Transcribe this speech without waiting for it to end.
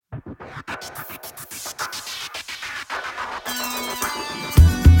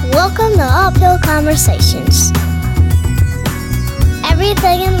Welcome to Uphill Conversations.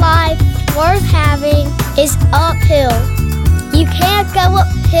 Everything in life worth having is uphill. You can't go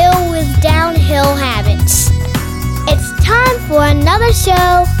uphill with downhill habits. It's time for another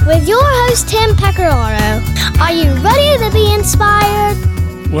show with your host, Tim Pecoraro. Are you ready to be inspired?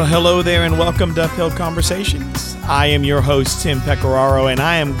 Well, hello there and welcome to Uphill Conversations. I am your host, Tim Pecoraro, and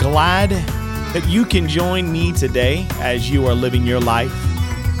I am glad that you can join me today as you are living your life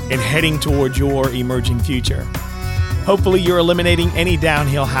and heading towards your emerging future. Hopefully you're eliminating any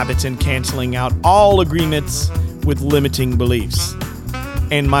downhill habits and canceling out all agreements with limiting beliefs.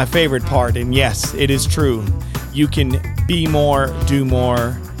 And my favorite part, and yes, it is true, you can be more, do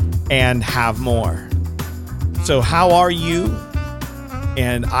more, and have more. So how are you?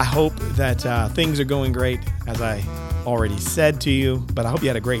 And I hope that things are going great, as I already said to you, but I hope you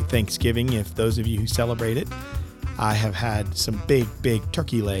had a great Thanksgiving if those of you who celebrate it. I have had some big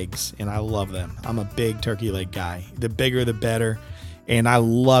turkey legs, and I love them. I'm a big turkey leg guy. The bigger, the better. And I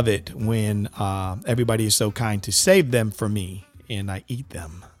love it when everybody is so kind to save them for me, and I eat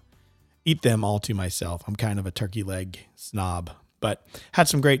them all to myself. I'm kind of a turkey leg snob, but had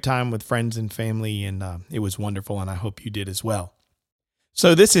some great time with friends and family, and it was wonderful, and I hope you did as well.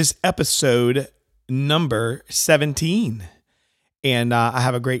 So this is episode number 17, and I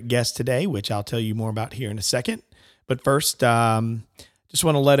have a great guest today, which I'll tell you more about here in a second. But first, just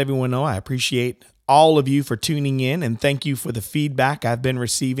want to let everyone know I appreciate all of you for tuning in, and thank you for the feedback I've been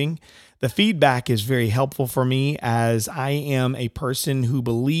receiving. The feedback is very helpful for me as I am a person who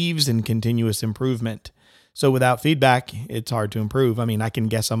believes in continuous improvement. So without feedback, it's hard to improve. I mean, I can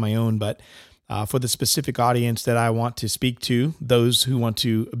guess on my own, but for the specific audience that I want to speak to, those who want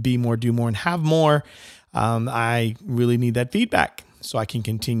to be more, do more, and have more, I really need that feedback so I can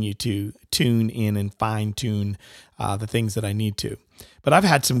continue to tune in and fine-tune the things that I need to. But I've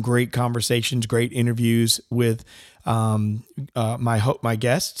had some great conversations, great interviews with my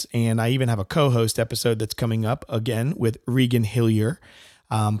guests, and I even have a co-host episode that's coming up again with Regan Hillier.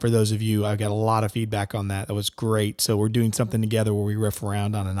 For those of you, I got a lot of feedback on that. That was great. So we're doing something together where we riff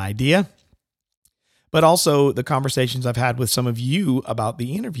around on an idea, but also the conversations I've had with some of you about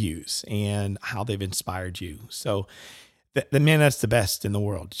the interviews and how they've inspired you. So man, that's the best in the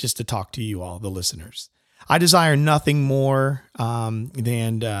world, just to talk to you all, the listeners. I desire nothing more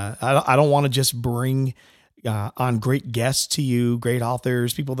than I don't want to just bring on great guests to you, great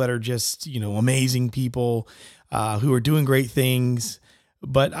authors, people that are just, amazing people who are doing great things.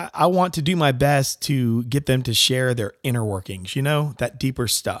 But I want to do my best to get them to share their inner workings, that deeper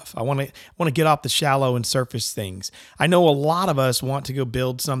stuff. I want to get off the shallow and surface things. I know a lot of us want to go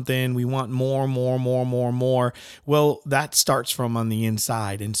build something. We want more. Well, that starts from on the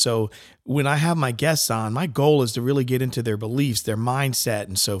inside. And so when I have my guests on, my goal is to really get into their beliefs, their mindset,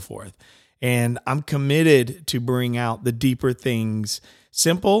 and so forth. And I'm committed to bring out the deeper things,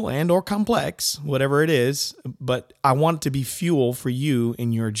 simple and or complex, whatever it is, but I want it to be fuel for you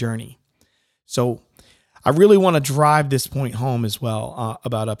in your journey. So I really want to drive this point home as well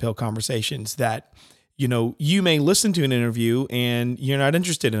about Uphill Conversations, that, you may listen to an interview and you're not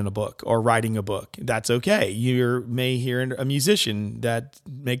interested in a book or writing a book. That's okay. You may hear a musician that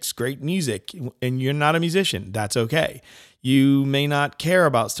makes great music and you're not a musician. That's okay. You may not care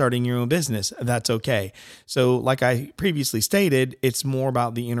about starting your own business. That's okay. So like I previously stated, it's more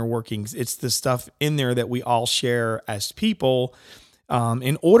about the inner workings. It's the stuff in there that we all share as people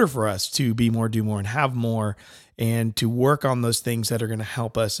in order for us to be more, do more, and have more, and to work on those things that are going to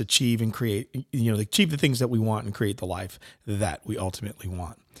help us achieve and create, achieve the things that we want and create the life that we ultimately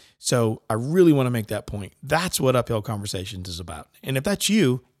want. So I really want to make that point. That's what Uphill Conversations is about. And if that's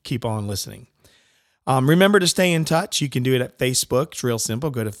you, keep on listening. Remember to stay in touch. You can do it at Facebook. It's real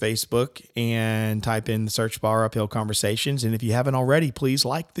simple. Go to Facebook and type in the search bar Uphill Conversations. And if you haven't already, please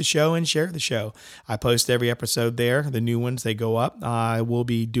like the show and share the show. I post every episode there. The new ones, they go up. I will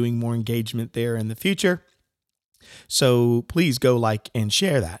be doing more engagement there in the future. So please go like and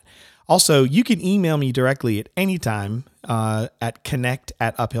share that. Also, you can email me directly at any time at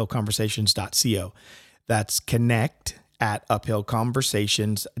connect@uphillconversations.co. That's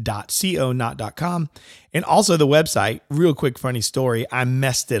connect@uphillconversations.co, not .com. And also the website, real quick funny story, I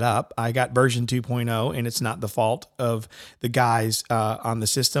messed it up. I got version 2.0, and it's not the fault of the guys on the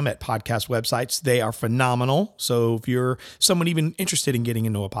system at podcast websites. They are phenomenal. So if you're someone even interested in getting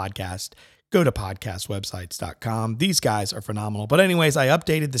into a podcast, go to podcastwebsites.com. These guys are phenomenal. But anyways, I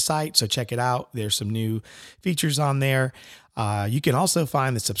updated the site, so check it out. There's some new features on there. You can also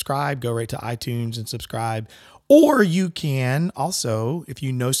find the subscribe, go right to iTunes and subscribe. Or you can also, if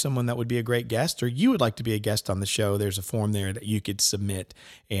you know someone that would be a great guest or you would like to be a guest on the show, there's a form there that you could submit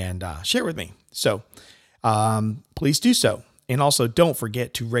and share with me. So please do so. And also don't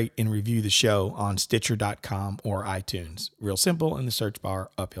forget to rate and review the show on Stitcher.com or iTunes. Real simple in the search bar,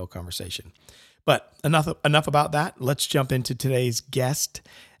 Uphill Conversation. But enough about that. Let's jump into today's guest.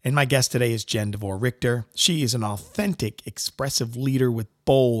 And my guest today is Jen DeVore Richter. She is an authentic, expressive leader with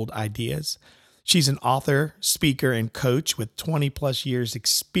bold ideas. She's an author, speaker, and coach with 20 plus years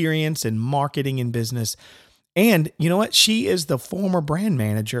experience in marketing and business. And you know what? She is the former brand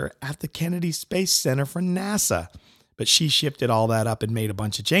manager at the Kennedy Space Center for NASA. But she shifted all that up and made a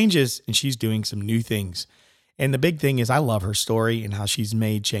bunch of changes, and she's doing some new things. And the big thing is I love her story and how she's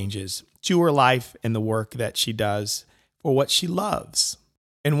made changes to her life and the work that she does for what she loves.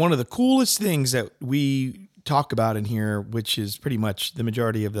 And one of the coolest things that we talk about in here, which is pretty much the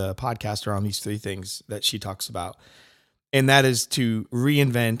majority of the podcast are on these three things that she talks about. And that is to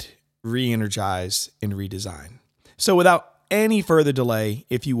reinvent, re-energize, and redesign. So without any further delay,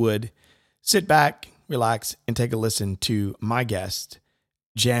 if you would, sit back, relax, and take a listen to my guest,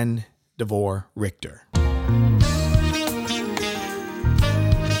 Jen DeVore Richter.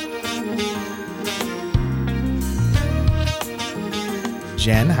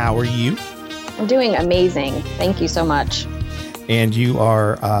 Jen, how are you? I'm doing amazing. Thank you so much. And you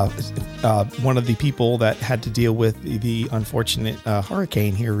are one of the people that had to deal with the unfortunate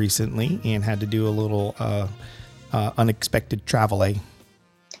hurricane here recently and had to do a little unexpected travel.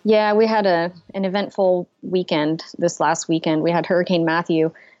 Yeah, we had an eventful weekend this last weekend. We had Hurricane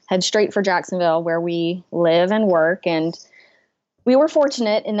Matthew head straight for Jacksonville, where we live and work. And we were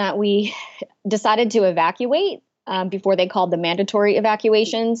fortunate in that we decided to evacuate before they called the mandatory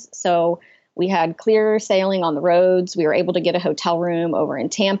evacuations. So we had clear sailing on the roads. We were able to get a hotel room over in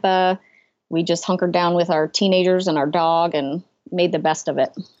Tampa. We just hunkered down with our teenagers and our dog and made the best of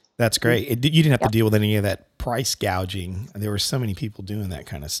it. That's great. You didn't have to deal with any of that price gouging. There were so many people doing that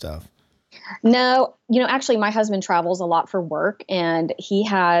kind of stuff. No, actually my husband travels a lot for work, and he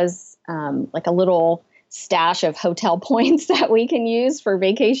has like a little stash of hotel points that we can use for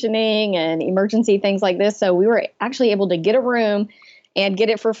vacationing and emergency things like this. So we were actually able to get a room and get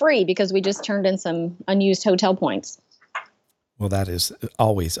it for free because we just turned in some unused hotel points. Well, that is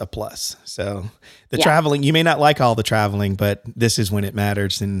always a plus. So the traveling, you may not like all the traveling, but this is when it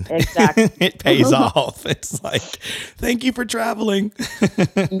matters and exactly. It pays off. It's like, thank you for traveling.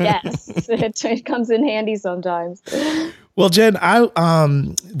 Yes, it comes in handy sometimes. Well, Jen,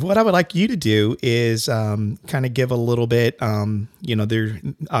 what I would like you to do is kind of give a little bit, there's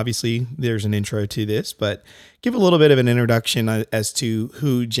an intro to this, but give a little bit of an introduction as to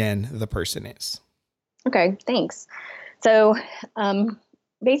who Jen, the person, is. Okay, thanks. So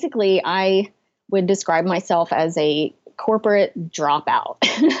basically, I would describe myself as a corporate dropout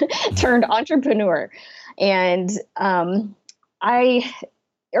turned entrepreneur. And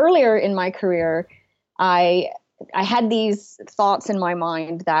earlier in my career, I had these thoughts in my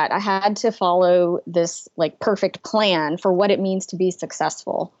mind that I had to follow this like perfect plan for what it means to be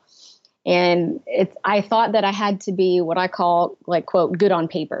successful. And I thought that I had to be what I call like, quote, good on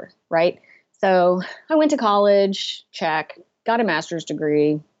paper, right? So I went to college, check, got a master's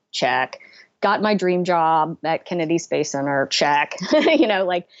degree, check, got my dream job at Kennedy Space Center, check, and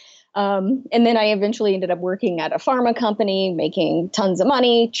then I eventually ended up working at a pharma company, making tons of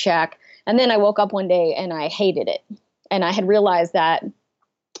money, check. And then I woke up one day and I hated it. And I had realized that,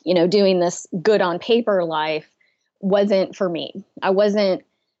 doing this good on paper life wasn't for me. I wasn't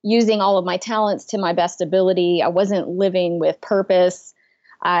using all of my talents to my best ability. I wasn't living with purpose.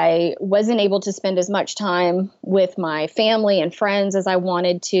 I wasn't able to spend as much time with my family and friends as I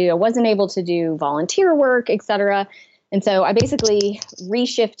wanted to. I wasn't able to do volunteer work, et cetera. And so I basically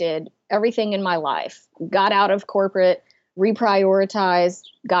reshifted everything in my life, got out of corporate, reprioritized,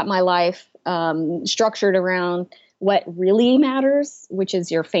 got my life structured around what really matters, which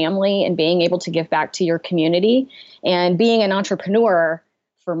is your family and being able to give back to your community. And being an entrepreneur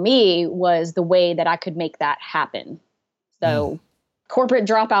for me was the way that I could make that happen. So corporate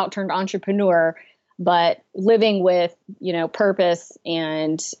dropout turned entrepreneur, but living with, purpose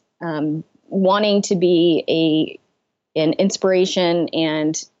and wanting to be an inspiration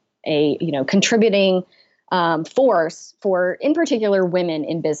and a, contributing force for, in particular, women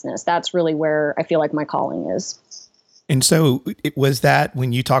in business. That's really where I feel like my calling is. And so it was that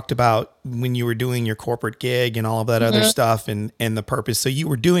when you talked about when you were doing your corporate gig and all of that other stuff and the purpose. So you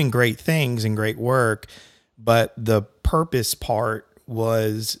were doing great things and great work, but the purpose part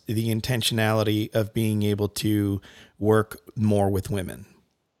was the intentionality of being able to work more with women.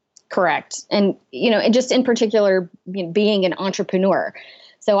 Correct. And, and just in particular, being an entrepreneur.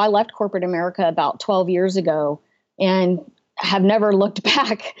 So I left corporate America about 12 years ago and have never looked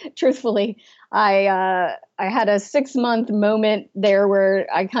back. Truthfully, I had a 6-month moment there where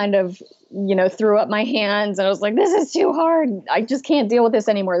I kind of, threw up my hands and I was like, this is too hard. I just can't deal with this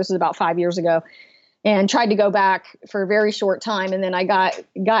anymore. This was about 5 years ago, and tried to go back for a very short time. And then I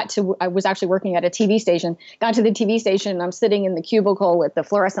I was actually working at a TV station, got to the TV station. And I'm sitting in the cubicle with the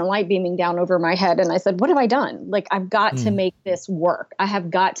fluorescent light beaming down over my head. And I said, what have I done? Like, I've got to make this work. I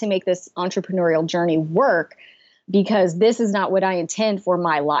have got to make this entrepreneurial journey work, because this is not what I intend for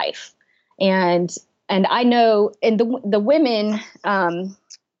my life. And I know, and the women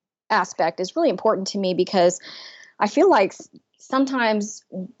aspect is really important to me, because I feel like sometimes,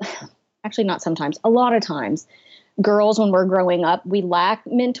 actually not sometimes, a lot of times, girls, when we're growing up, we lack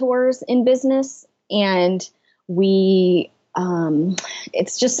mentors in business, and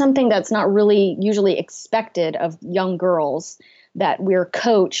it's just something that's not really usually expected of young girls, that we're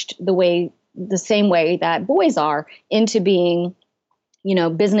coached the same way that boys are into being,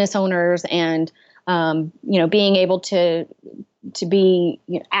 business owners and, being able to be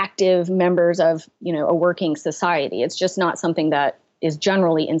active members of, a working society. It's just not something that is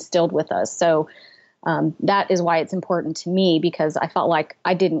generally instilled with us. So that is why it's important to me, because I felt like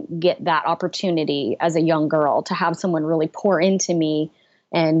I didn't get that opportunity as a young girl to have someone really pour into me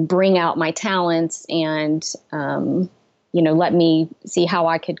and bring out my talents and, let me see how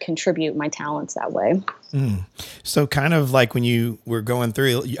I could contribute my talents that way. So kind of like when you were going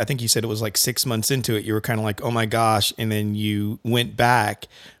through, I think you said it was like 6 months into it, you were kind of like, oh my gosh. And then you went back,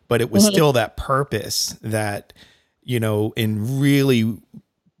 but it was still that purpose that, and really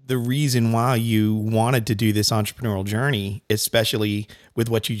the reason why you wanted to do this entrepreneurial journey, especially with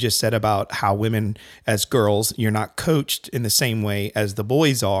what you just said about how women as girls, you're not coached in the same way as the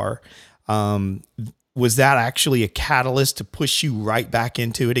boys are. Was that actually a catalyst to push you right back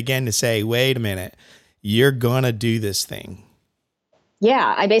into it again, to say, wait a minute, you're going to do this thing?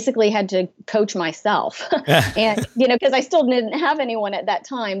 Yeah, I basically had to coach myself. And, because I still didn't have anyone at that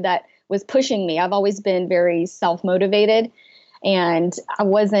time that was pushing me. I've always been very self-motivated, and I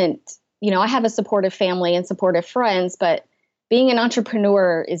wasn't, I have a supportive family and supportive friends, but being an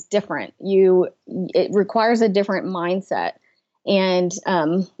entrepreneur is different. It requires a different mindset. And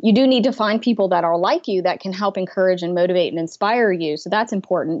you do need to find people that are like you, that can help encourage and motivate and inspire you. So that's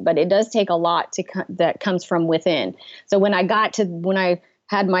important, but it does take a lot that comes from within. So when I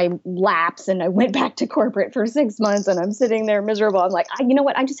had my lapse and I went back to corporate for 6 months and I'm sitting there miserable, I'm like, you know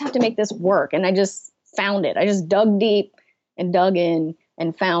what? I just have to make this work. And I just found it. I just dug deep and dug in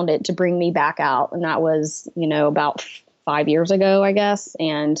and found it to bring me back out. And that was, about 5 years ago, I guess.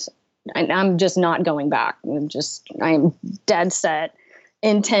 And I'm just not going back. I'm dead set,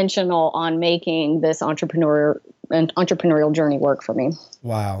 intentional on making this entrepreneurial journey work for me.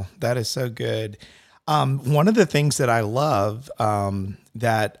 Wow, that is so good. One of the things that I love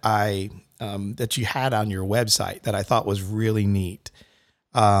that you had on your website that I thought was really neat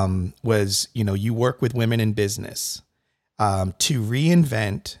was, you work with women in business to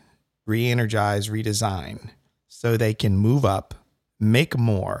reinvent, re-energize, redesign so they can move up, make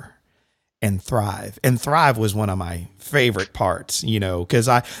more, and thrive. And thrive was one of my favorite parts, because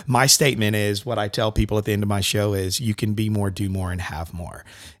my statement is, what I tell people at the end of my show is, you can be more, do more, and have more.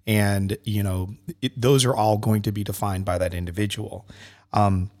 And, those are all going to be defined by that individual.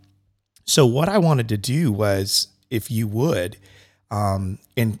 So what I wanted to do was, if you would, and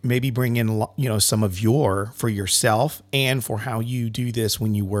maybe bring in, some of for yourself and for how you do this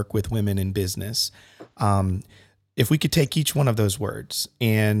when you work with women in business. If we could take each one of those words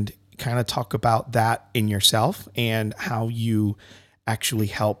and kind of talk about that in yourself and how you actually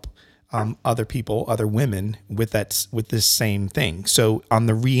help other people, other women with this same thing. So on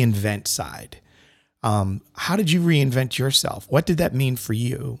the reinvent side, how did you reinvent yourself? What did that mean for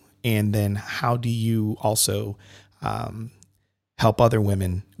you? And then how do you also help other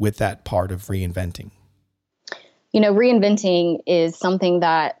women with that part of reinventing? Reinventing is something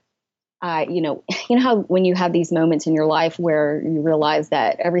that how when you have these moments in your life where you realize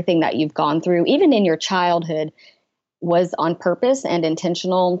that everything that you've gone through, even in your childhood, was on purpose and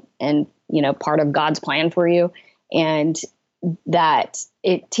intentional and, part of God's plan for you, and that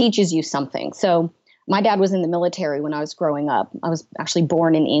it teaches you something. So my dad was in the military when I was growing up. I was actually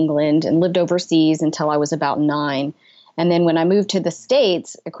born in England and lived overseas until I was about 9. And then when I moved to the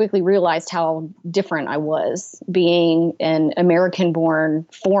States, I quickly realized how different I was, being an American-born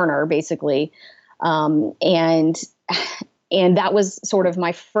foreigner, basically. And that was sort of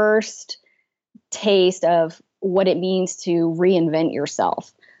my first taste of what it means to reinvent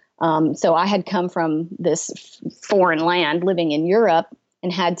yourself. So I had come from this foreign land, living in Europe,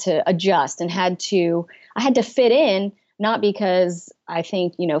 and had to adjust and I had to fit in, not because I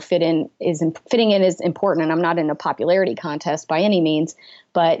think, fitting in is important, and I'm not in a popularity contest by any means,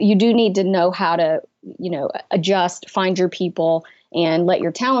 but you do need to know how to, adjust, find your people, and let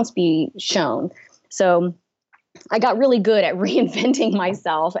your talents be shown. So I got really good at reinventing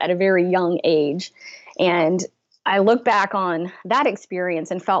myself at a very young age. And I look back on that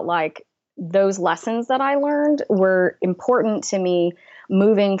experience and felt like those lessons that I learned were important to me,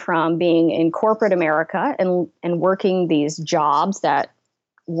 moving from being in corporate America and working these jobs that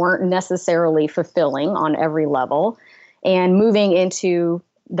weren't necessarily fulfilling on every level, and moving into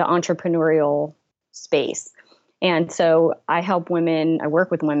the entrepreneurial space. And so I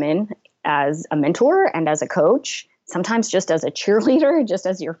work with women as a mentor and as a coach, sometimes just as a cheerleader, just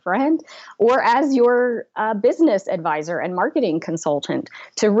as your friend, or as your business advisor and marketing consultant,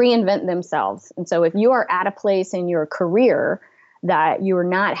 to reinvent themselves. And so if you are at a place in your career that you're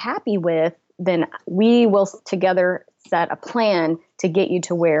not happy with, then we will together set a plan to get you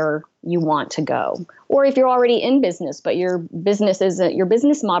to where you want to go. Or if you're already in business, but your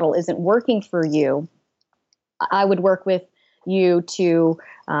business model isn't working for you, I would work with you to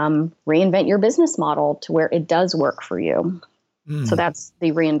reinvent your business model to where it does work for you. So that's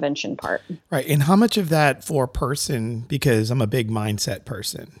the reinvention part. Right. And how much of that for a person, because I'm a big mindset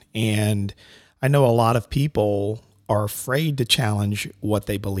person, and I know a lot of people are afraid to challenge what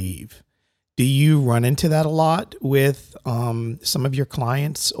they believe. Do you run into that a lot with some of your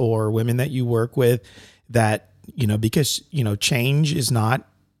clients or women that you work with, that, because, change is not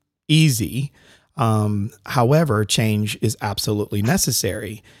easy. However, change is absolutely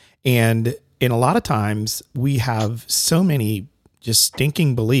necessary. And a lot of times we have so many just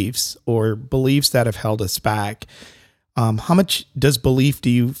stinking beliefs or beliefs that have held us back. How much does belief do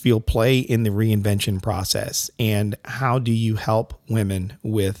you feel play in the reinvention process? And how do you help women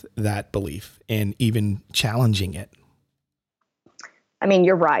with that belief and even challenging it? I mean,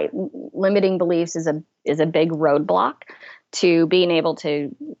 you're right. Limiting beliefs is a big roadblock to being able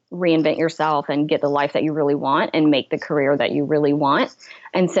to reinvent yourself and get the life that you really want and make the career that you really want.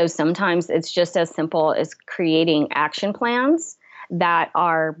 And so sometimes it's just as simple as creating action plans that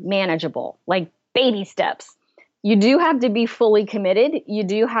are manageable, like baby steps. You do have to be fully committed. You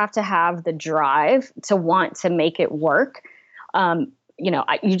do have to have the drive to want to make it work. You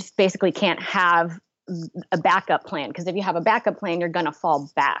just basically can't have a backup plan, because if you have a backup plan, you're going to fall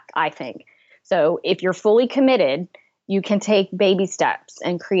back, I think. So if you're fully committed, you can take baby steps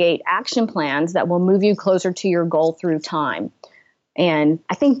and create action plans that will move you closer to your goal through time. And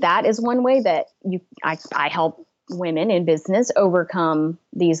I think that is one way that I help women in business overcome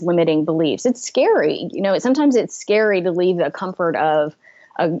these limiting beliefs. It's scary. Sometimes it's scary to leave the comfort of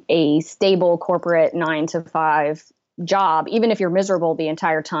a stable corporate 9-to-5 job, even if you're miserable the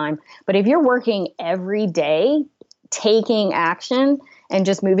entire time. But if you're working every day, taking action and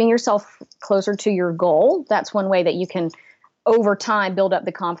just moving yourself closer to your goal, that's one way that you can, over time, build up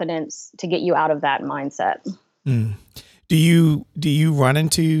the confidence to get you out of that mindset. Do you run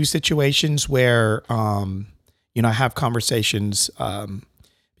into situations where, I have conversations,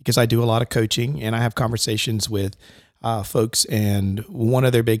 because I do a lot of coaching, and I have conversations with folks, and one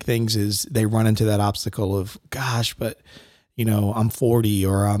of their big things is they run into that obstacle of, gosh, but I'm 40,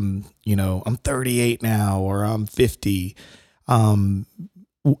 or I'm 38 now, or I'm 50.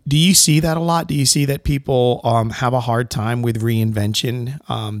 Do you see that a lot? Do you see that people have a hard time with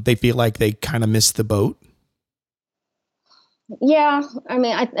reinvention? They feel like they kind of missed the boat. Yeah, I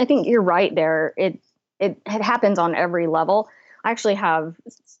mean, I think you're right there. It happens on every level. I actually have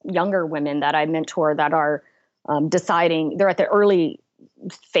younger women that I mentor that are deciding, they're at the early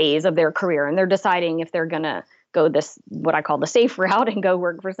phase of their career, and they're deciding if they're going to go this, what I call the safe route, and go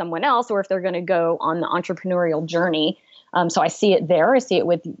work for someone else, or if they're going to go on the entrepreneurial journey. So I see it there. I see it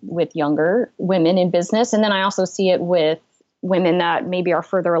with younger women in business. And then I also see it with women that maybe are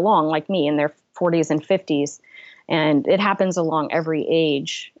further along, like me, in their 40s and 50s. And it happens along every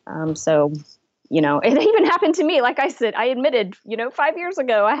age. It even happened to me. Like I said, I admitted, 5 years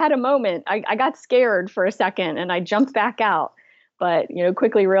ago, I had a moment. I got scared for a second and I jumped back out, but,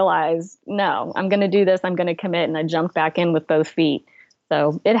 quickly realized, no, I'm going to do this. I'm going to commit. And I jumped back in with both feet.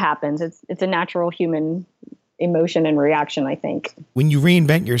 So it happens. It's a natural human emotion and reaction, I think. When you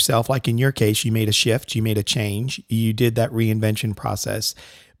reinvent yourself, like in your case, you made a shift, you made a change, you did that reinvention process,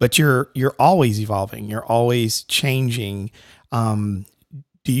 but you're always evolving, you're always changing.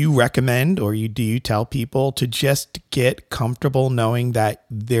 Do you recommend, or do you tell people to just get comfortable knowing that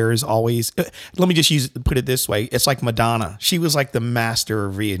there's always, let me just put it this way. It's like Madonna. She was like the master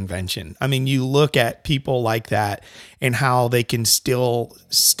of reinvention. I mean, you look at people like that and how they can still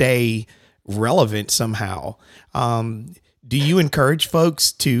stay relevant somehow. Do you encourage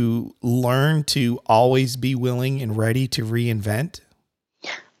folks to learn to always be willing and ready to reinvent?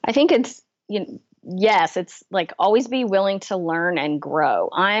 I think it's, yes, it's like always be willing to learn and grow.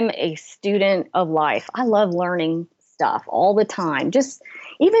 I'm a student of life. I love learning stuff all the time. Just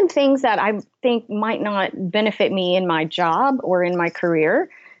even things that I think might not benefit me in my job or in my career,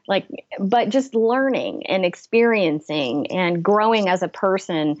 but just learning and experiencing and growing as a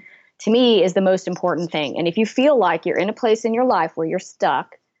person, to me, is the most important thing. And if you feel like you're in a place in your life where you're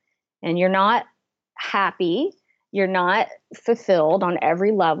stuck and you're not happy, you're not fulfilled on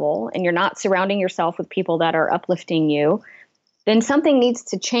every level, and you're not surrounding yourself with people that are uplifting you, then something needs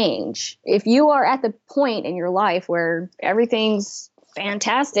to change. If you are at the point in your life where everything's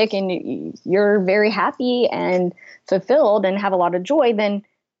fantastic and you're very happy and fulfilled and have a lot of joy, then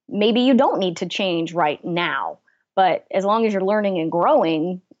maybe you don't need to change right now. But as long as you're learning and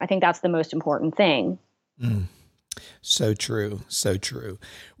growing, I think that's the most important thing. So true. So true.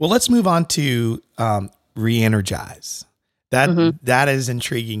 Well, let's move on to re-energize. That is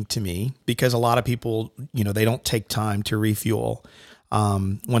intriguing to me, because a lot of people, they don't take time to refuel.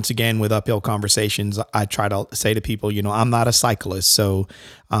 Once again, with Uphill Conversations, I try to say to people, I'm not a cyclist. So,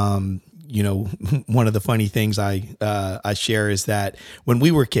 one of the funny things I share is that when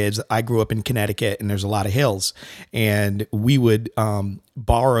we were kids, I grew up in Connecticut and there's a lot of hills, and we would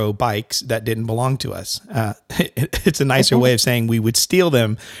borrow bikes that didn't belong to us. It's a nicer way of saying we would steal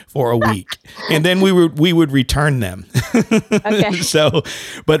them for a week and then we would return them. Okay. So,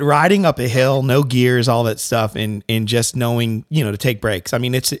 but riding up a hill, no gears, all that stuff, and just knowing, to take breaks. I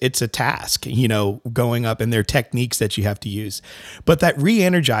mean, it's a task, going up, and there are techniques that you have to use. But that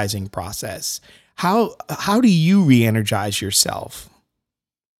re-energizing process, how do you re-energize yourself?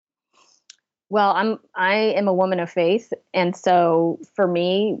 Well, I am a woman of faith. And so for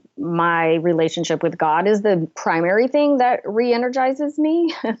me, my relationship with God is the primary thing that re-energizes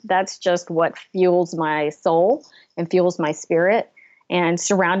me. That's just what fuels my soul and fuels my spirit. And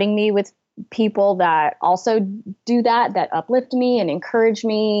surrounding me with people that also do that uplift me and encourage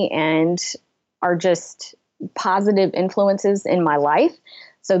me and are just positive influences in my life.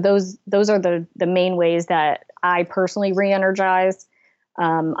 So those are the main ways that I personally re-energize.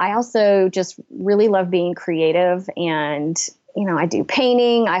 I also just really love being creative, and, I do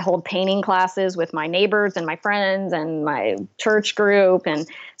painting. I hold painting classes with my neighbors and my friends and my church group. And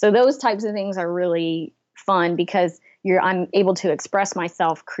so those types of things are really fun because I'm able to express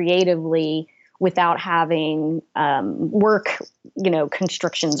myself creatively without having work,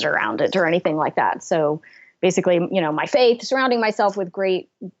 constrictions around it or anything like that. So basically, my faith, surrounding myself with great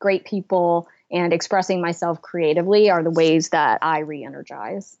people, and expressing myself creatively are the ways that I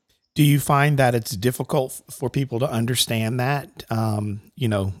re-energize. Do you find that it's difficult for people to understand that? An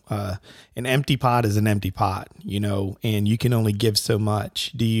empty pot is an empty pot, and you can only give so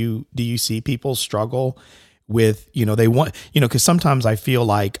much. Do you see people struggle with, they want, because sometimes I feel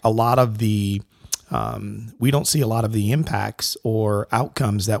like a lot of the, we don't see a lot of the impacts or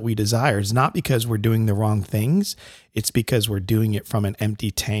outcomes that we desire. It's not because we're doing the wrong things. It's because we're doing it from an empty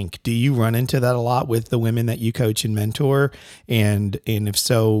tank. Do you run into that a lot with the women that you coach and mentor? And if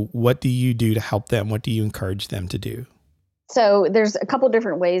so, what do you do to help them? What do you encourage them to do? So there's a couple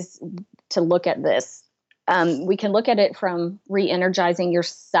different ways to look at this. We can look at it from re-energizing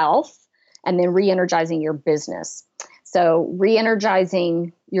yourself and then re-energizing your business. So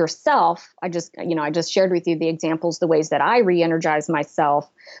re-energizing yourself, I just shared with you the examples, the ways that I re-energize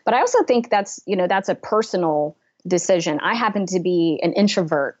myself. But I also think that's a personal decision. I happen to be an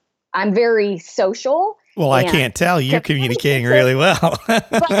introvert. I'm very social. Well, I can't tell. You're communicating really well.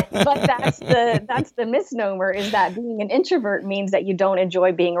 but that's the misnomer, is that being an introvert means that you don't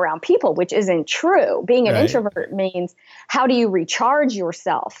enjoy being around people, which isn't true. Being an introvert means, how do you recharge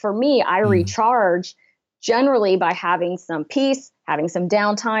yourself? For me, I recharge generally by having some peace, having some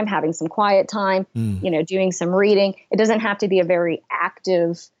downtime, having some quiet time, doing some reading. It doesn't have to be a very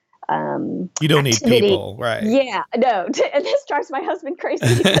active you don't activity. need people, right? Yeah, no. And this drives my husband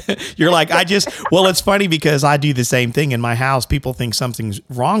crazy. You're like, well, it's funny because I do the same thing in my house. People think something's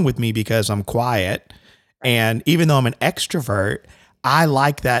wrong with me because I'm quiet. And even though I'm an extrovert, I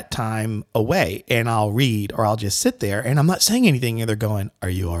like that time away, and I'll read or I'll just sit there and I'm not saying anything. And they're going, "Are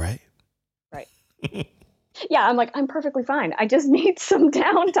you all right?" Right. Yeah. I'm like, I'm perfectly fine. I just need some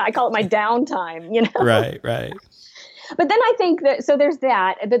downtime. I call it my downtime, Right, right. But then I think that, so there's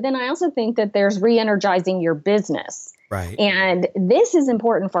that. But then I also think that there's re-energizing your business. Right. And this is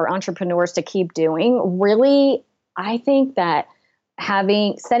important for entrepreneurs to keep doing. Really, I think that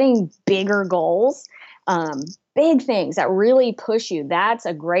setting bigger goals, big things that really push you, that's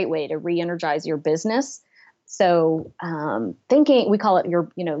a great way to re-energize your business. So thinking, we call it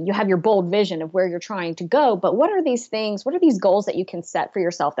you have your bold vision of where you're trying to go, but what are these things, what are these goals that you can set for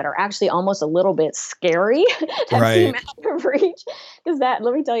yourself that are actually almost a little bit scary that seem out of reach? Because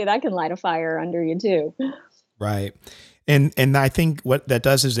let me tell you, that can light a fire under you too. Right. And I think what that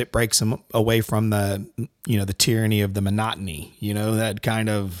does is it breaks them away from the tyranny of the monotony, that kind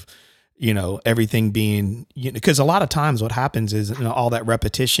of, everything being, because a lot of times what happens is, all that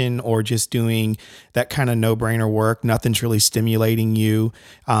repetition or just doing that kind of no-brainer work, nothing's really stimulating you.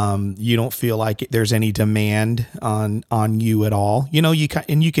 You don't feel like there's any demand on you at all. You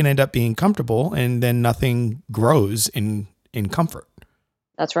can end up being comfortable, and then nothing grows in comfort.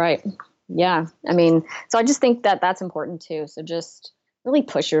 That's right. Yeah. I mean, so I just think that that's important too. So just really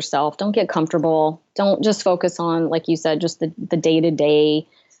push yourself. Don't get comfortable. Don't just focus on, like you said, just the day-to-day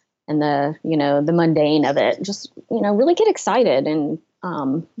and the mundane of it. Just, really get excited and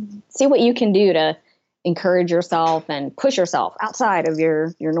see what you can do to encourage yourself and push yourself outside of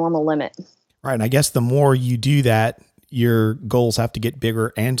your normal limit. Right. And I guess the more you do that, your goals have to get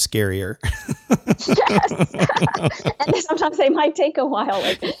bigger and scarier. Yes. And sometimes they might take a while.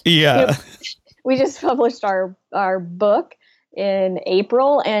 Yeah. We just published our book in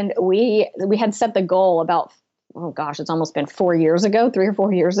April, and we had set the goal about, oh gosh, it's almost been 3 or 4 years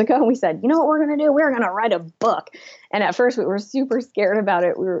ago. And we said, you know what we're going to do? We're going to write a book. And at first we were super scared about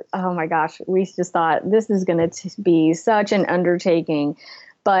it. Oh my gosh, we just thought this is going to be such an undertaking.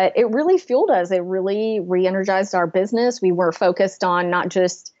 But it really fueled us. It really re-energized our business. We were focused on not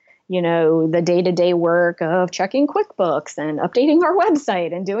just, the day-to-day work of checking QuickBooks and updating our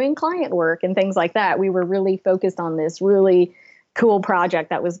website and doing client work and things like that. We were really focused on this really cool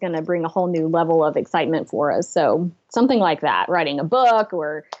project that was going to bring a whole new level of excitement for us. So something like that, writing a book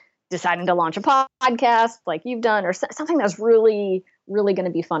or deciding to launch a podcast like you've done, or something that's really, really going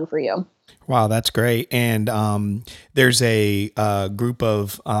to be fun for you. Wow, that's great. And there's a group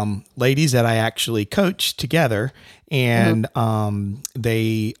of ladies that I actually coach together, and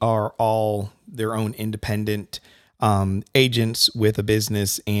they are all their own independent agents with a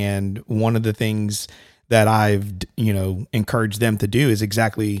business. And one of the things that I've, encouraged them to do is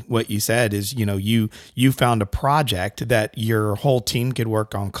exactly what you said is, you found a project that your whole team could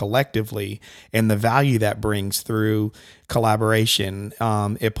work on collectively, and the value that brings through collaboration.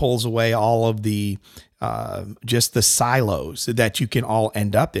 It pulls away all of the, just the silos that you can all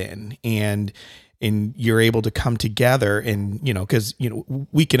end up in. And you're able to come together and, because,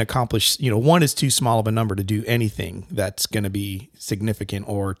 we can accomplish, one is too small of a number to do anything that's going to be significant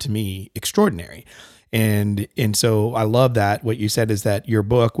or, to me, extraordinary. And so I love that what you said is that your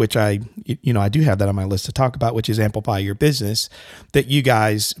book, which I do have that on my list to talk about, which is Amplify Your Business, that you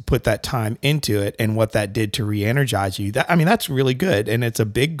guys put that time into it and what that did to re-energize you. That's really good. And it's a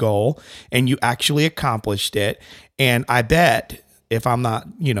big goal, and you actually accomplished it. And I bet, if I'm not,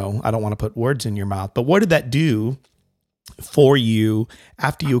 I don't want to put words in your mouth, but what did that do for you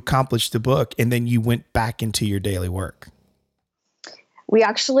after you accomplished the book and then you went back into your daily work? We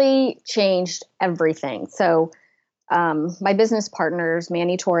actually changed everything. So my business partners,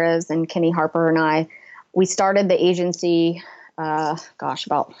 Manny Torres and Kenny Harper, and I, we started the agency,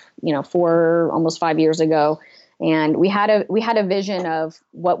 about, almost 5 years ago. And we had a vision of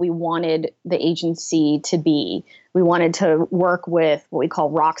what we wanted the agency to be. We wanted to work with what we call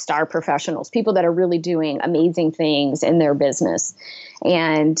rock star professionals, people that are really doing amazing things in their business.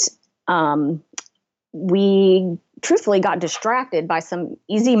 And we truthfully got distracted by some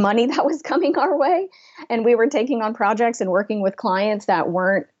easy money that was coming our way. And we were taking on projects and working with clients that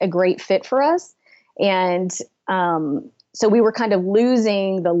weren't a great fit for us. And so we were kind of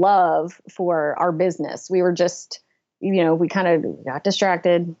losing the love for our business. We were just, we kind of got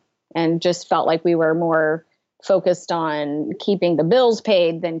distracted and just felt like we were more focused on keeping the bills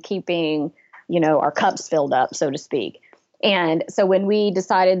paid than keeping, our cups filled up, so to speak. And so when we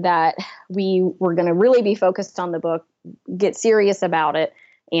decided that we were going to really be focused on the book, get serious about it,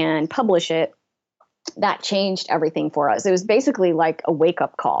 and publish it, that changed everything for us. It was basically like a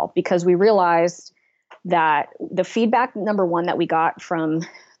wake-up call, because we realized that the feedback, number one, that we got from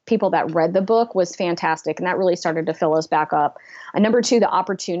people that read the book was fantastic. And that really started to fill us back up. And number two, the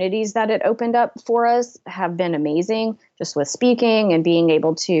opportunities that it opened up for us have been amazing, just with speaking and being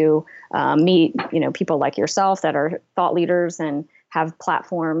able to meet, people like yourself that are thought leaders and have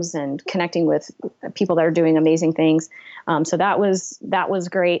platforms and connecting with people that are doing amazing things. So that was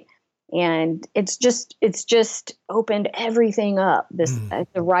great. And it's just opened everything up, the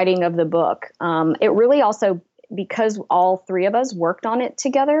writing of the book. It really also, because all three of us worked on it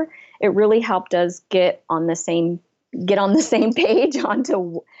together, it really helped us get on the same page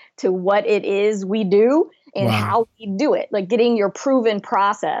onto what it is we do and how we do it, like getting your proven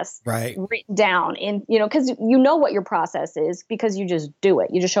process written down in, because you know what your process is because you just do it.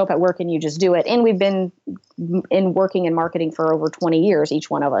 You just show up at work and you just do it. And we've been working in marketing for over 20 years, each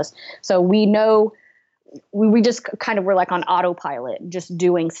one of us. So we know we just kind of were like on autopilot, just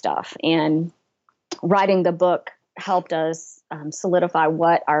doing stuff. And writing the book helped us solidify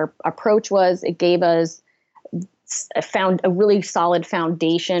what our approach was. It gave us found a really solid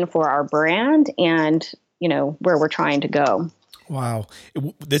foundation for our brand and where we're trying to go. Wow.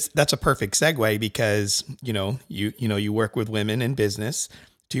 That's a perfect segue because, you work with women in business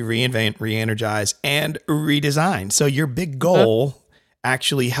to reinvent, re-energize, and redesign. So your big goal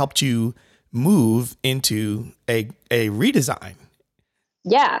actually helped you move into a redesign.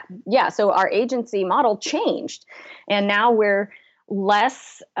 Yeah. So our agency model changed, and now we're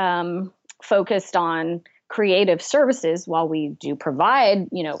less focused on creative services. While we do provide,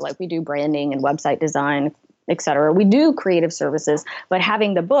 like we do branding and website design, et cetera, we do creative services, but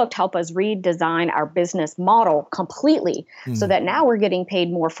having the book help us redesign our business model completely so that now we're getting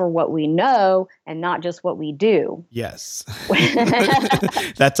paid more for what we know and not just what we do. Yes.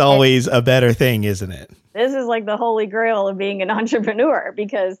 That's always a better thing, isn't it? This is like the holy grail of being an entrepreneur,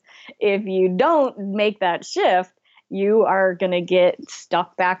 because if you don't make that shift, you are going to get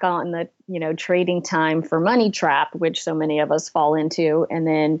stuck back on the, trading time for money trap, which so many of us fall into. And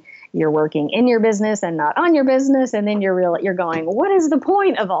then you're working in your business and not on your business. And then you're going, what is the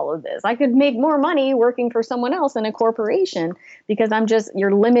point of all of this? I could make more money working for someone else in a corporation, because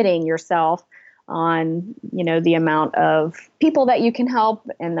you're limiting yourself on, the amount of people that you can help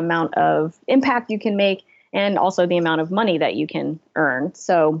and the amount of impact you can make, and also the amount of money that you can earn.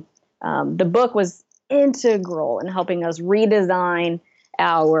 So the book was integral in helping us redesign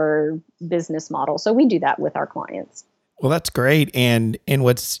our business model. So we do that with our clients. Well, that's great. And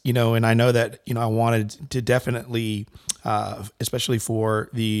what's, and I know that, I wanted to definitely, especially for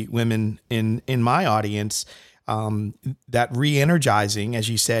the women in my audience, that re-energizing, as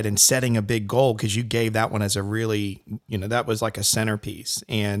you said, and setting a big goal, because you gave that one as a really, that was like a centerpiece,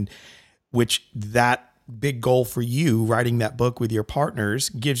 and which that big goal for you, writing that book with your partners,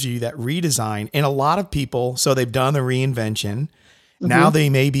 gives you that redesign. And a lot of people, so they've done the reinvention. Now they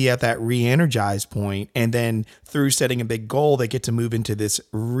may be at that re-energized point, and then through setting a big goal, they get to move into this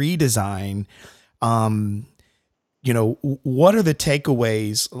redesign. What are the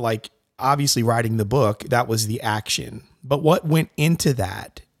takeaways? Like, obviously writing the book, that was the action, but what went into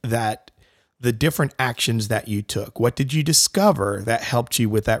that the different actions that you took? What did you discover that helped you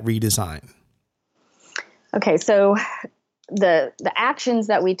with that redesign? Okay, so the actions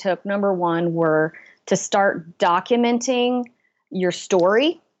that we took, number one, were to start documenting your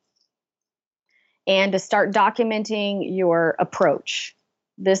story and to start documenting your approach.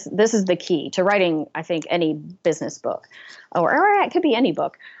 This is the key to writing, I think, any business book, or it could be any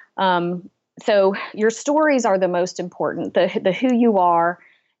book. So your stories are the most important, the who you are,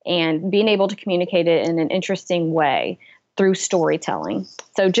 and being able to communicate it in an interesting way through storytelling.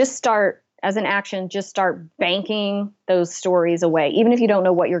 So just start banking those stories away. Even if you don't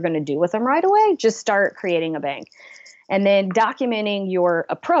know what you're going to do with them right away, just start creating a bank. And then documenting your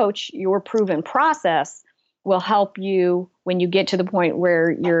approach, your proven process, will help you when you get to the point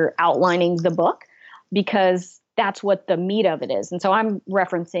where you're outlining the book, because that's what the meat of it is. And so I'm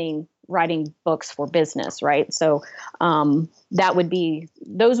referencing writing books for business, right? So those would be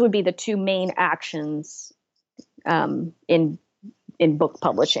the two main actions in book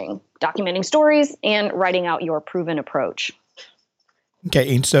publishing: documenting stories and writing out your proven approach.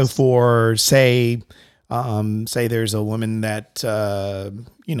 Okay. And so for say there's a woman that,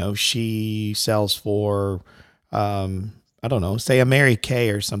 she sells for, I don't know, say a Mary Kay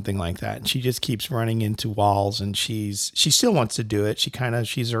or something like that. And she just keeps running into walls, and she still wants to do it.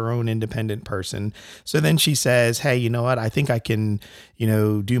 She's her own independent person. So then she says, hey, you know what? I think I can,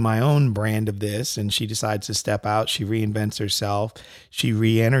 do my own brand of this. And she decides to step out. She reinvents herself. She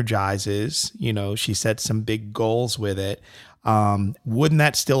re-energizes, she sets some big goals with it. Wouldn't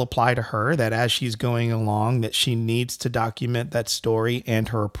that still apply to her, that as she's going along, that she needs to document that story and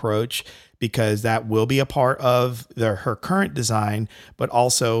her approach, because that will be a part of her current design, but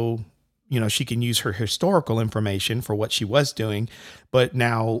also, she can use her historical information for what she was doing, but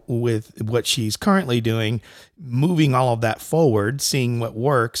now with what she's currently doing, moving all of that forward, seeing what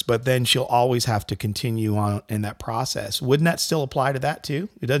works, but then she'll always have to continue on in that process. Wouldn't that still apply to that too?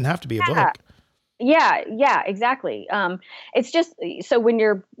 It doesn't have to be a book. Yeah, exactly. It's just, so when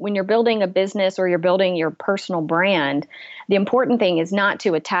you're building a business or you're building your personal brand, the important thing is not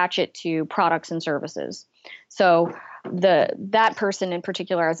to attach it to products and services. So that person in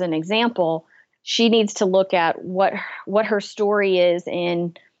particular, as an example, she needs to look at what her story is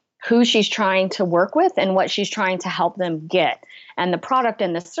in who she's trying to work with and what she's trying to help them get. And the product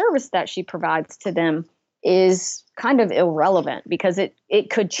and the service that she provides to them is kind of irrelevant because it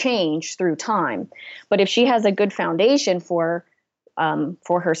could change through time. But if she has a good foundation for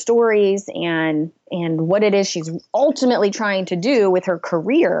her stories and what it is she's ultimately trying to do with her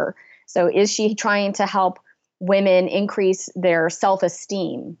career. So is she trying to help women increase their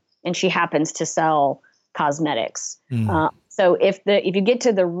self-esteem, and she happens to sell cosmetics. So if you get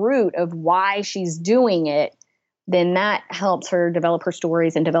to the root of why she's doing it, then that helps her develop her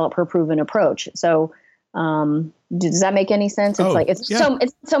stories and develop her proven approach. So does that make any sense? It's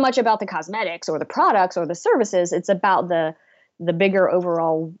it's so much about the cosmetics or the products or the services. It's about the bigger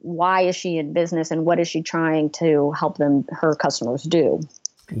overall, why is she in business and what is she trying to help her customers do?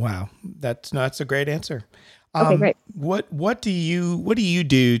 Wow. That's a great answer. Okay, great. What do you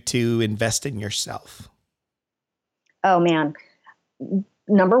do to invest in yourself? Oh man.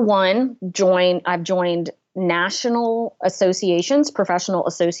 Number one, I've joined national associations, professional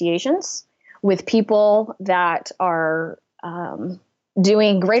associations, with people that are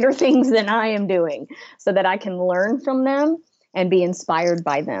doing greater things than I am doing, so that I can learn from them and be inspired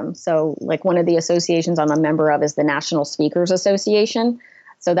by them. So like one of the associations I'm a member of is the National Speakers Association.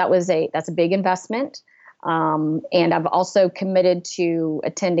 So that's a big investment. And I've also committed to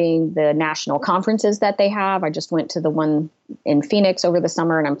attending the national conferences that they have. I just went to the one in Phoenix over the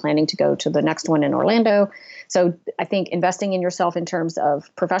summer, and I'm planning to go to the next one in Orlando. So I think investing in yourself in terms of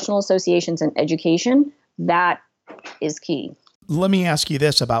professional associations and education, that is key. Let me ask you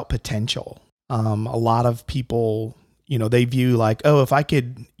this about potential. A lot of people, they view like, oh, if I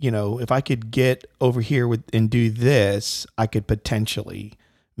could get over here and do this, I could potentially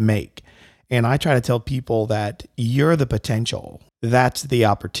make. And I try to tell people that you're the potential. That's the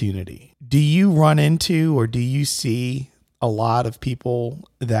opportunity. Do you run into, or do you see a lot of people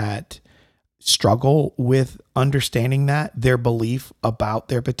that struggle with understanding their belief about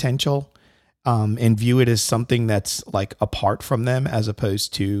their potential, and view it as something that's like apart from them as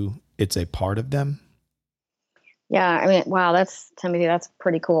opposed to it's a part of them? Yeah. I mean, wow, Timothy, that's a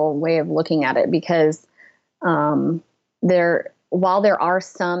pretty cool way of looking at it, because while there are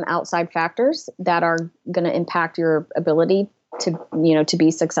some outside factors that are going to impact your ability to be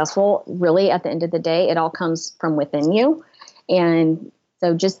successful, really at the end of the day, it all comes from within you. And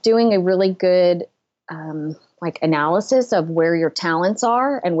so just doing a really good analysis of where your talents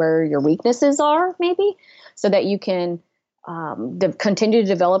are and where your weaknesses are, maybe, so that you can continue to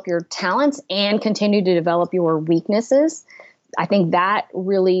develop your talents and continue to develop your weaknesses. I think that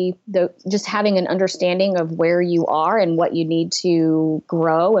really, just having an understanding of where you are and what you need to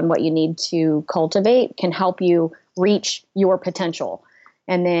grow and what you need to cultivate can help you reach your potential.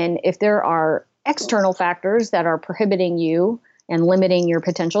 And then if there are external factors that are prohibiting you and limiting your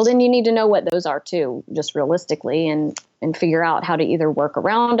potential, then you need to know what those are too, just realistically, and figure out how to either work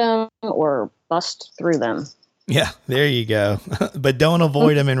around them or bust through them. Yeah, there you go. But don't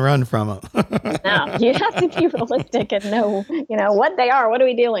avoid them and run from them. No, you have to be realistic and know, what they are. What are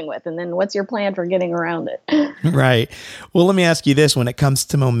we dealing with? And then what's your plan for getting around it? Right. Well, let me ask you this. When it comes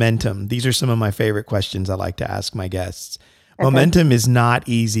to momentum, these are some of my favorite questions I like to ask my guests. Okay. Momentum is not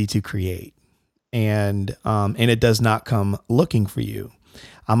easy to create, and it does not come looking for you.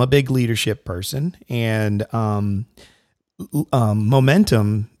 I'm a big leadership person, and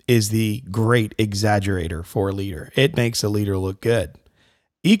momentum is the great exaggerator for a leader. It makes a leader look good.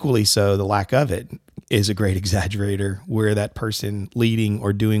 Equally so, the lack of it is a great exaggerator where that person leading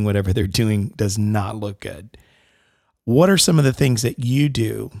or doing whatever they're doing does not look good. What are some of the things that you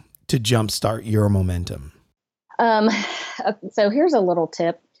do to jumpstart your momentum? Um, so here's a little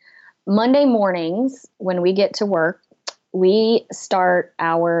tip. Monday mornings, when we get to work, we start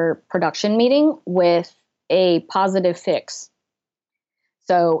our production meeting with a positive fix.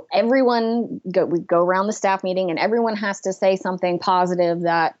 So we go around the staff meeting and everyone has to say something positive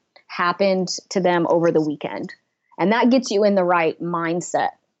that happened to them over the weekend. And that gets you in the right mindset.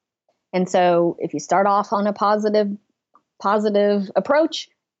 And so if you start off on a positive approach,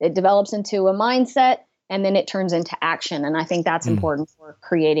 it develops into a mindset and then it turns into action. And I think that's important for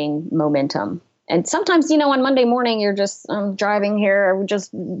creating momentum. And sometimes, on Monday morning, you're just driving here. We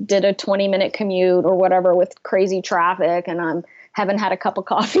just did a 20-minute commute or whatever with crazy traffic, and I haven't had a cup of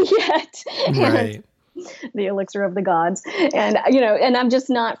coffee yet. Right. The elixir of the gods. And, and I'm just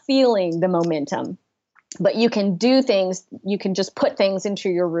not feeling the momentum. But you can do things, you can just put things into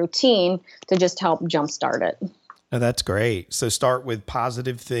your routine to just help jumpstart it. Oh, that's great. So start with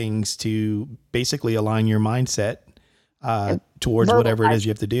positive things to basically align your mindset towards whatever it is you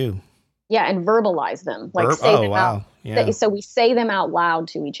have to do. Yeah, and verbalize them. Say them out. Yeah. So we say them out loud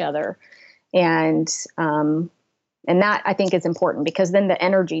to each other. And that I think is important because then the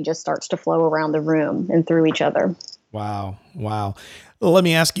energy just starts to flow around the room and through each other. Wow. Well, let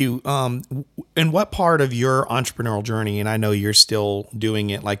me ask you, in what part of your entrepreneurial journey, and I know you're still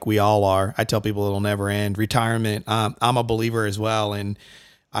doing it like we all are, I tell people it'll never end, retirement, I'm a believer as well, and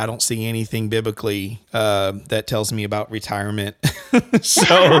I don't see anything biblically that tells me about retirement.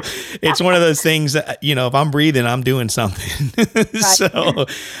 So it's one of those things that, if I'm breathing, I'm doing something. So,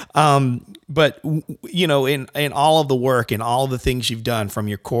 but in all of the work and all of the things you've done from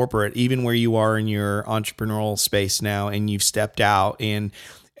your corporate, even where you are in your entrepreneurial space now, and you've stepped out and,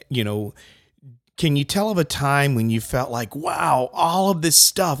 can you tell of a time when you felt like, wow, all of this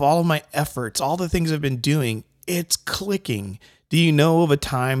stuff, all of my efforts, all the things I've been doing, it's clicking? Do you know of a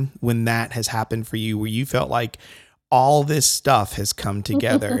time when that has happened for you, where you felt like all this stuff has come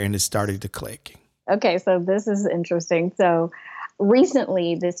together and has started to click? Okay, so this is interesting. So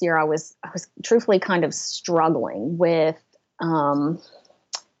recently this year, I was truthfully kind of struggling with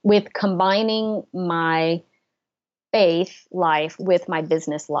combining my faith life with my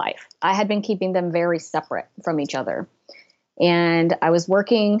business life. I had been keeping them very separate from each other. And I was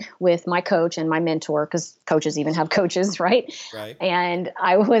working with my coach and my mentor, because coaches even have coaches, right? Right. And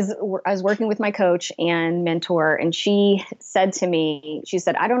I was working with my coach and mentor, and she said to me, she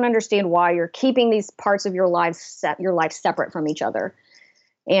said, "I don't understand why you're keeping these parts of your life separate from each other."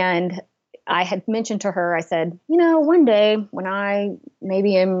 And I had mentioned to her, I said, one day when I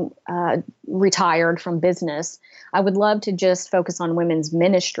maybe am retired from business, I would love to just focus on women's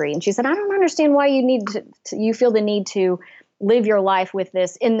ministry. And she said, "I don't understand why you feel the need to live your life with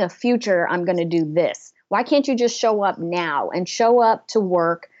this. In the future, I'm going to do this. Why can't you just show up now and show up to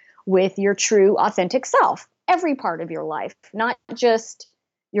work with your true, authentic self, every part of your life, not just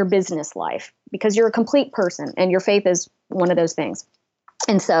your business life, because you're a complete person and your faith is one of those things."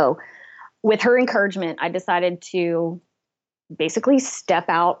 And so with her encouragement, I decided to basically step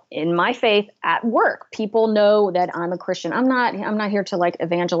out in my faith at work. People know that I'm a Christian. I'm not here to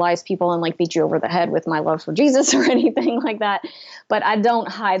evangelize people and beat you over the head with my love for Jesus or anything like that. But I don't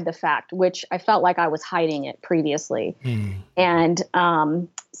hide the fact, which I felt like I was hiding it previously. And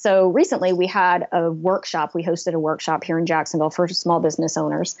so recently we had a workshop. We hosted a workshop here in Jacksonville for small business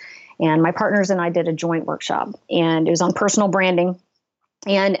owners. And my partners and I did a joint workshop, and it was on personal branding.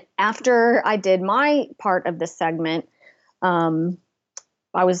 And after I did my part of the segment,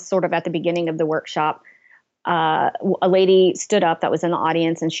 I was sort of at the beginning of the workshop. A lady stood up that was in the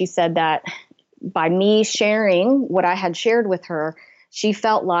audience, and she said that by me sharing what I had shared with her, she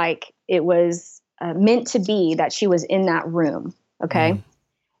felt like it was meant to be that she was in that room. Okay.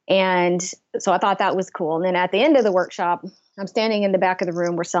 And so I thought that was cool. And then at the end of the workshop, I'm standing in the back of the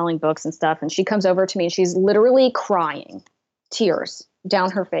room. We're selling books and stuff. And she comes over to me and she's literally crying, tears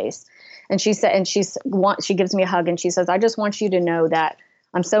down her face. And she said, and she gives me a hug and she says, "I just want you to know that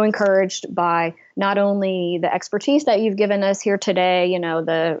I'm so encouraged by not only the expertise that you've given us here today,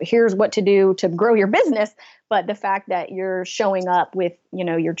 here's what to do to grow your business, but the fact that you're showing up with,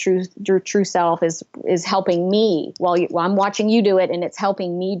 your true self is helping me while I'm watching you do it, and it's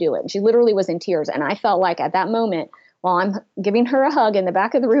helping me do it." And she literally was in tears. And I felt like at that moment, while I'm giving her a hug in the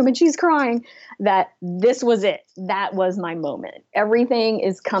back of the room and she's crying, that this was it. That was my moment. Everything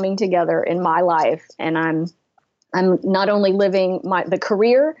is coming together in my life, and I'm not only living the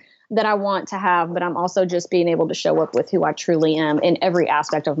career that I want to have, but I'm also just being able to show up with who I truly am in every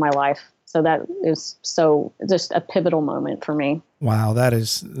aspect of my life. So that is just a pivotal moment for me. Wow, that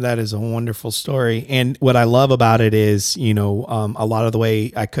is a wonderful story. And what I love about it is, a lot of the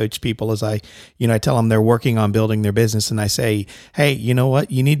way I coach people is I tell them they're working on building their business, and I say, hey, you know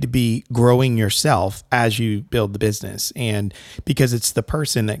what? You need to be growing yourself as you build the business, and because it's the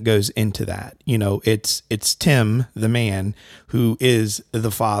person that goes into that. It's Tim, the man, who is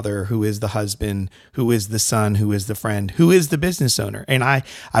the father, who is the husband, who is the son, who is the friend, who is the business owner, and I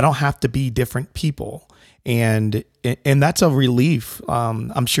don't have to be different people. And that's a relief.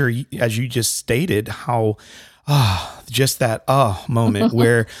 I'm sure, as you just stated, how just that moment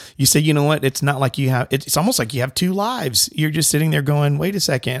where you say, you know what, it's not like it's almost like you have two lives. You're just sitting there going, wait a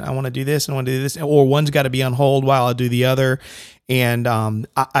second, I want to do this and I want to do this, or one's got to be on hold while I do the other. And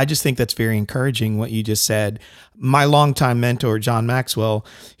I just think that's very encouraging what you just said. My longtime mentor, John Maxwell,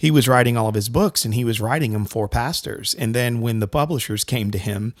 he was writing all of his books, and he was writing them for pastors. And then when the publishers came to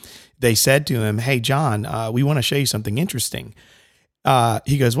him, they said to him, hey, John, we want to show you something interesting.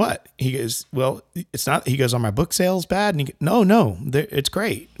 He goes, what? He goes, well, it's not. He goes, are my book sales bad? And no, it's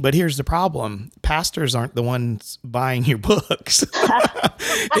great. But here's the problem. Pastors aren't the ones buying your books.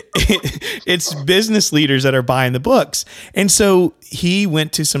 It's business leaders that are buying the books. And so he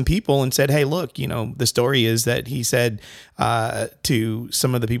went to some people and said, hey, look, the story is that he said to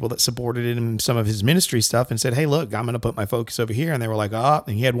some of the people that supported him, some of his ministry stuff, and said, hey, look, I'm going to put my focus over here. And they were like, oh,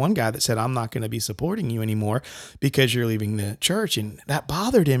 and he had one guy that said, I'm not going to be supporting you anymore because you're leaving the church. And that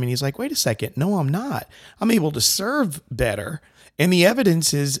bothered him. And he's like, wait a second. No, I'm not. I'm able to serve better. And the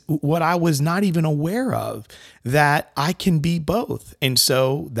evidence is what I was not even aware of, that I can be both. And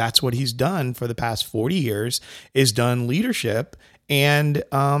so that's what he's done for the past 40 years, is done leadership. And,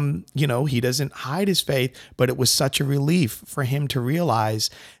 he doesn't hide his faith, but it was such a relief for him to realize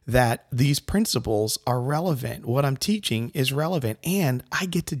that these principles are relevant. What I'm teaching is relevant, and I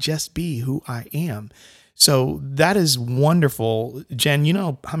get to just be who I am. So that is wonderful. Jen, you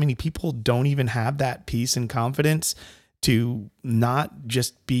know how many people don't even have that peace and confidence to not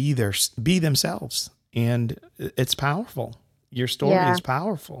just be themselves. And it's powerful. Your story is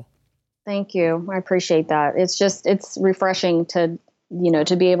powerful. Thank you. I appreciate that. It's refreshing to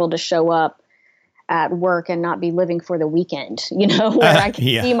be able to show up at work and not be living for the weekend, where I can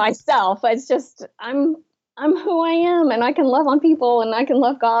be myself. It's just, I'm who I am, and I can love on people, and I can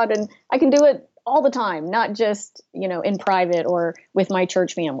love God, and I can do it all the time, not just, in private or with my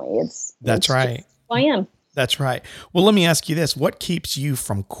church family. That's right. Who I am. That's right. Well, let me ask you this. What keeps you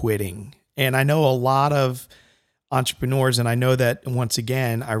from quitting? And I know a lot of entrepreneurs, and I know that, once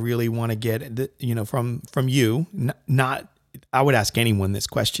again, I really want to get, from you, not, I would ask anyone this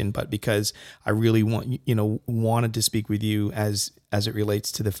question, but because I really wanted to speak with you as it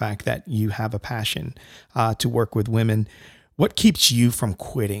relates to the fact that you have a passion to work with women. What keeps you from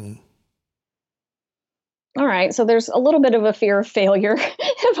quitting? All right. So there's a little bit of a fear of failure,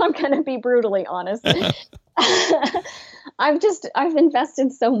 if I'm going to be brutally honest. I've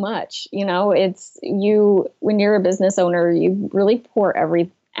invested so much, it's when you're a business owner, you really pour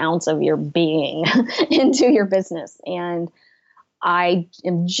every ounce of your being into your business. And I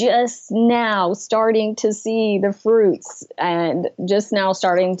am just now starting to see the fruits, and just now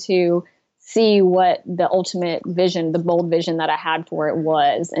starting to see what the ultimate vision, the bold vision that I had for it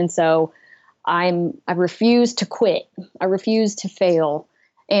was. And so I refuse to quit. I refuse to fail.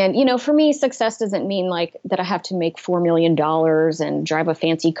 And, for me, success doesn't mean like that I have to make $4 million and drive a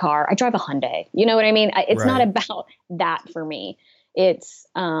fancy car. I drive a Hyundai. You know what I mean? It's not about that for me. It's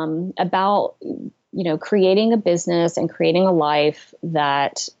about, creating a business and creating a life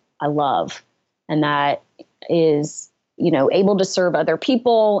that I love, and that is, able to serve other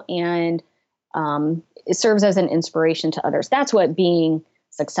people, and it serves as an inspiration to others. That's what being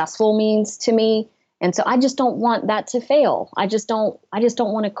successful means to me. And so I just don't want that to fail. I just don't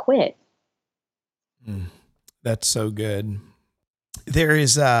want to quit. That's so good. There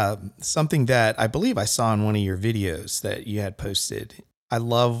is something that I believe I saw in one of your videos that you had posted. I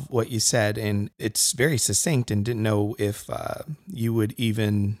love what you said, and it's very succinct, and didn't know if you would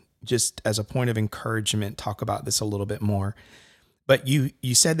even, just as a point of encouragement, talk about this a little bit more. But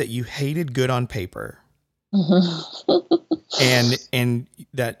you said that you hated good on paper. Mm-hmm. and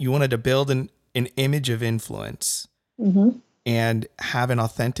that you wanted to build an image of influence, mm-hmm. and have an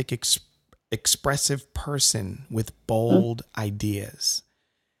authentic, expressive person with bold mm-hmm. ideas.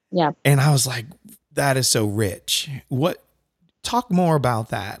 Yeah. And I was like, that is so rich. Talk more about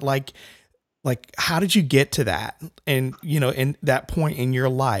that. Like how did you get to that? And, in that point in your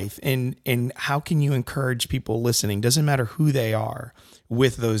life, and how can you encourage people listening? Doesn't matter who they are,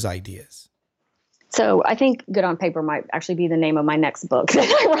 with those ideas. So I think Good on Paper might actually be the name of my next book that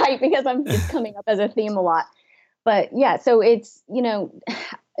I write, because it's coming up as a theme a lot. But yeah, so it's,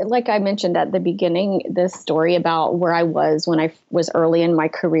 like I mentioned at the beginning, this story about where I was when I was early in my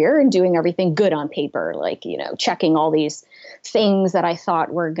career and doing everything good on paper, like, checking all these things that I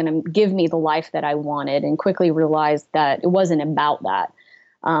thought were going to give me the life that I wanted, and quickly realized that it wasn't about that.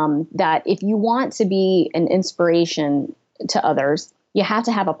 That if you want to be an inspiration to others, you have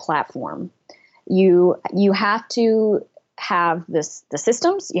to have a platform. You have to have the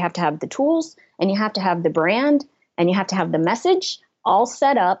systems, you have to have the tools, and you have to have the brand, and you have to have the message all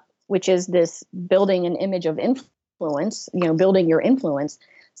set up, which is this building an image of influence, building your influence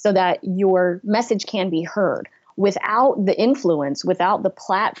so that your message can be heard. Without the influence, without the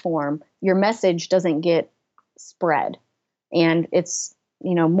platform, your message doesn't get spread. And it's,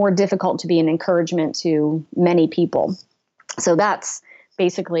 more difficult to be an encouragement to many people. So that's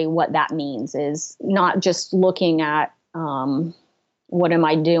basically what that means, is not just looking at what am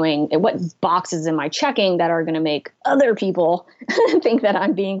I doing, what boxes am I checking that are going to make other people think that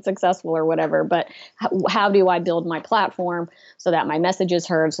I'm being successful or whatever, but how do I build my platform so that my message is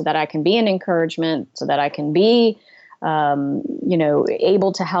heard, so that I can be an encouragement, so that I can be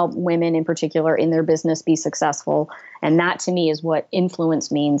able to help women in particular in their business be successful. And that to me is what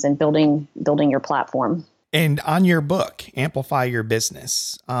influence means, in building your platform. And on your book, Amplify Your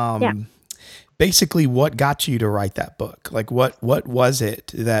Business, basically what got you to write that book? Like what was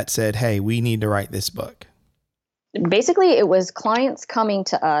it that said, hey, we need to write this book? Basically, it was clients coming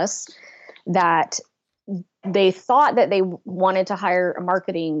to us that they thought that they wanted to hire a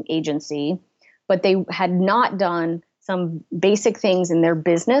marketing agency, but they had not done some basic things in their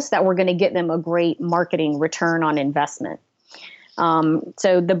business that were going to get them a great marketing return on investment.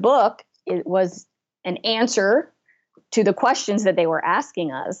 So the book, it was an answer to the questions that they were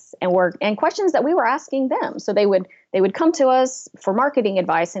asking us, and questions that we were asking them. So they would come to us for marketing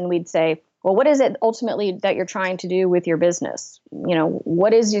advice, and we'd say, well, what is it ultimately that you're trying to do with your business?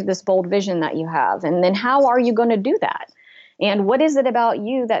 What is this bold vision that you have? And then how are you going to do that? And what is it about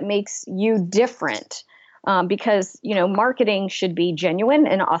you that makes you different? Because, marketing should be genuine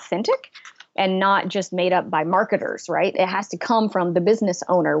and authentic, and not just made up by marketers, right? It has to come from the business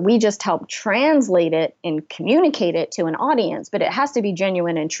owner. We just help translate it and communicate it to an audience, but it has to be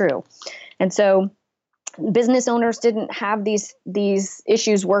genuine and true. And so business owners didn't have these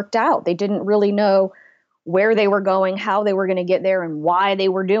issues worked out. They didn't really know where they were going, how they were going to get there, and why they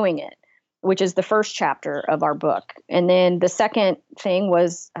were doing it, which is the first chapter of our book. And then the second thing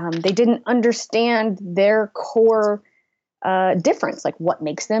was they didn't understand their core difference, like what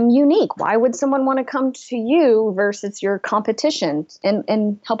makes them unique. Why would someone want to come to you versus your competition,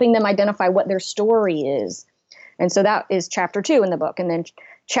 and helping them identify what their story is. And so that is chapter 2 in the book. And then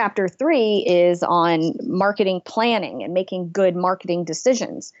chapter 3 is on marketing planning and making good marketing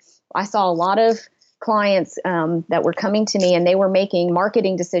decisions. I saw a lot of clients that were coming to me, and they were making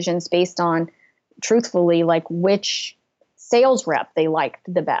marketing decisions based on, truthfully, like which sales rep they liked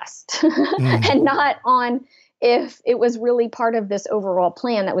the best, and not on if it was really part of this overall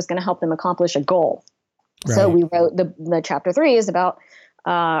plan that was going to help them accomplish a goal. Right. So we wrote the chapter 3 is about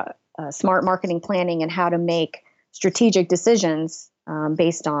smart marketing planning and how to make strategic decisions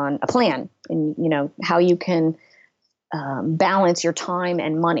based on a plan, and how you can balance your time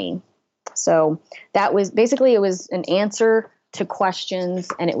and money. So that was basically, it was an answer to questions,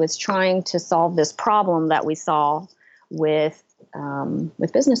 and it was trying to solve this problem that we saw with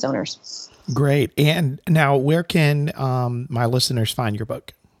business owners. Great. And now, where can my listeners find your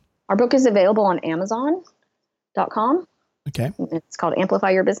book? Our book is available on Amazon.com. Okay. It's called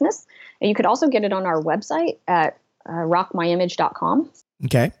Amplify Your Business. And you could also get it on our website at rockmyimage.com.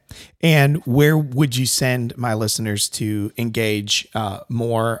 Okay. And where would you send my listeners to engage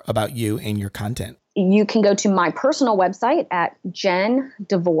more about you and your content? You can go to my personal website at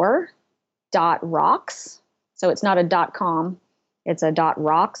jendevore.rocks. So it's not a .com. It's a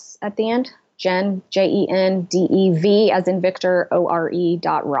 .rocks at the end. Jen, JENDEV as in Victor,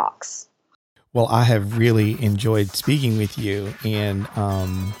 ORE.rocks. Well, I have really enjoyed speaking with you, and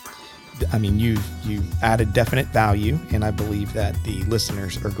you've added definite value, and I believe that the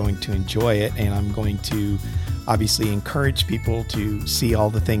listeners are going to enjoy it. And I'm going to obviously encourage people to see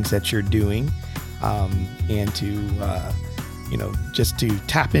all the things that you're doing, and to just to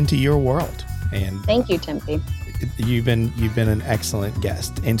tap into your world. And thank you, Timothy. You've been an excellent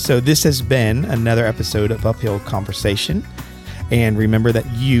guest. And so this has been another episode of Uphill Conversation. And remember that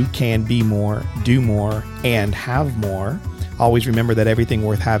you can be more, do more, and have more. Always remember that everything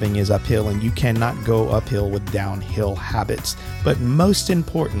worth having is uphill, and you cannot go uphill with downhill habits. But most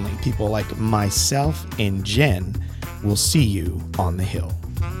importantly, people like myself and Jen will see you on the hill.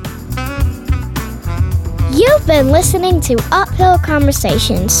 You've been listening to Uphill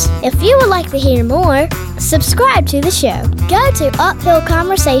Conversations. If you would like to hear more, subscribe to the show. Go to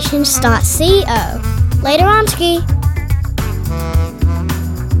uphillconversations.co. Later on, Ski.